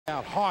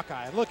out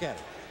Hawkeye. Look at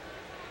it.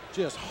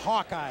 Just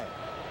Hawkeye.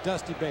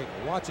 Dusty Baker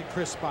watching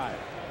Chris Spire,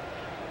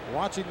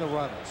 watching the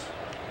runners.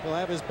 He'll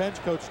have his bench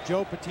coach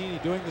Joe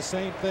Patini doing the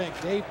same thing.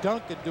 Dave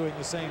Duncan doing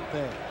the same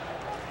thing.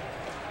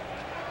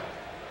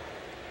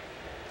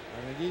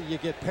 I mean, you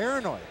get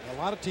paranoid. A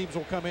lot of teams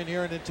will come in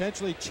here and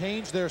intentionally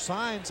change their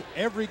signs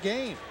every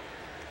game.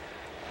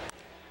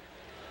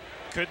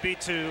 Could be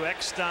to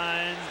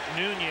Eckstein,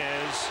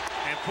 Nunez,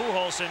 and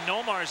Pujols, and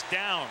Nomar's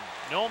down.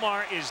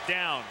 Nomar is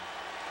down.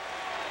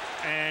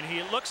 And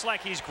he looks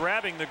like he's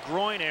grabbing the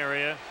groin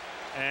area,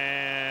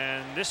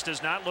 and this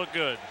does not look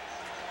good.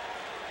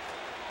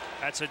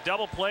 That's a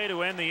double play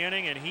to end the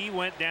inning, and he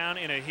went down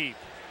in a heap.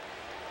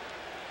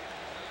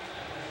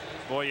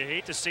 Boy, you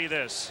hate to see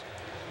this.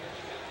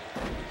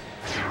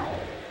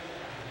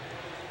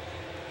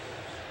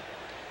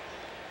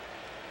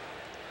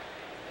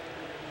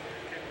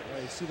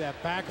 You see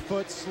that back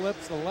foot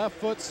slips, the left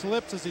foot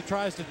slips as he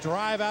tries to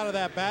drive out of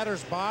that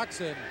batter's box,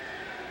 and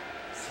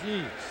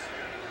jeez.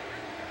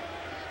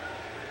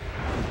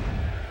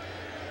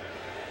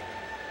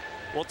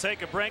 We'll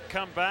take a break,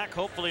 come back.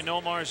 Hopefully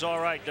Nomar's all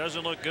right.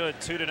 Doesn't look good.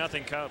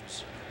 2-0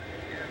 Cubs.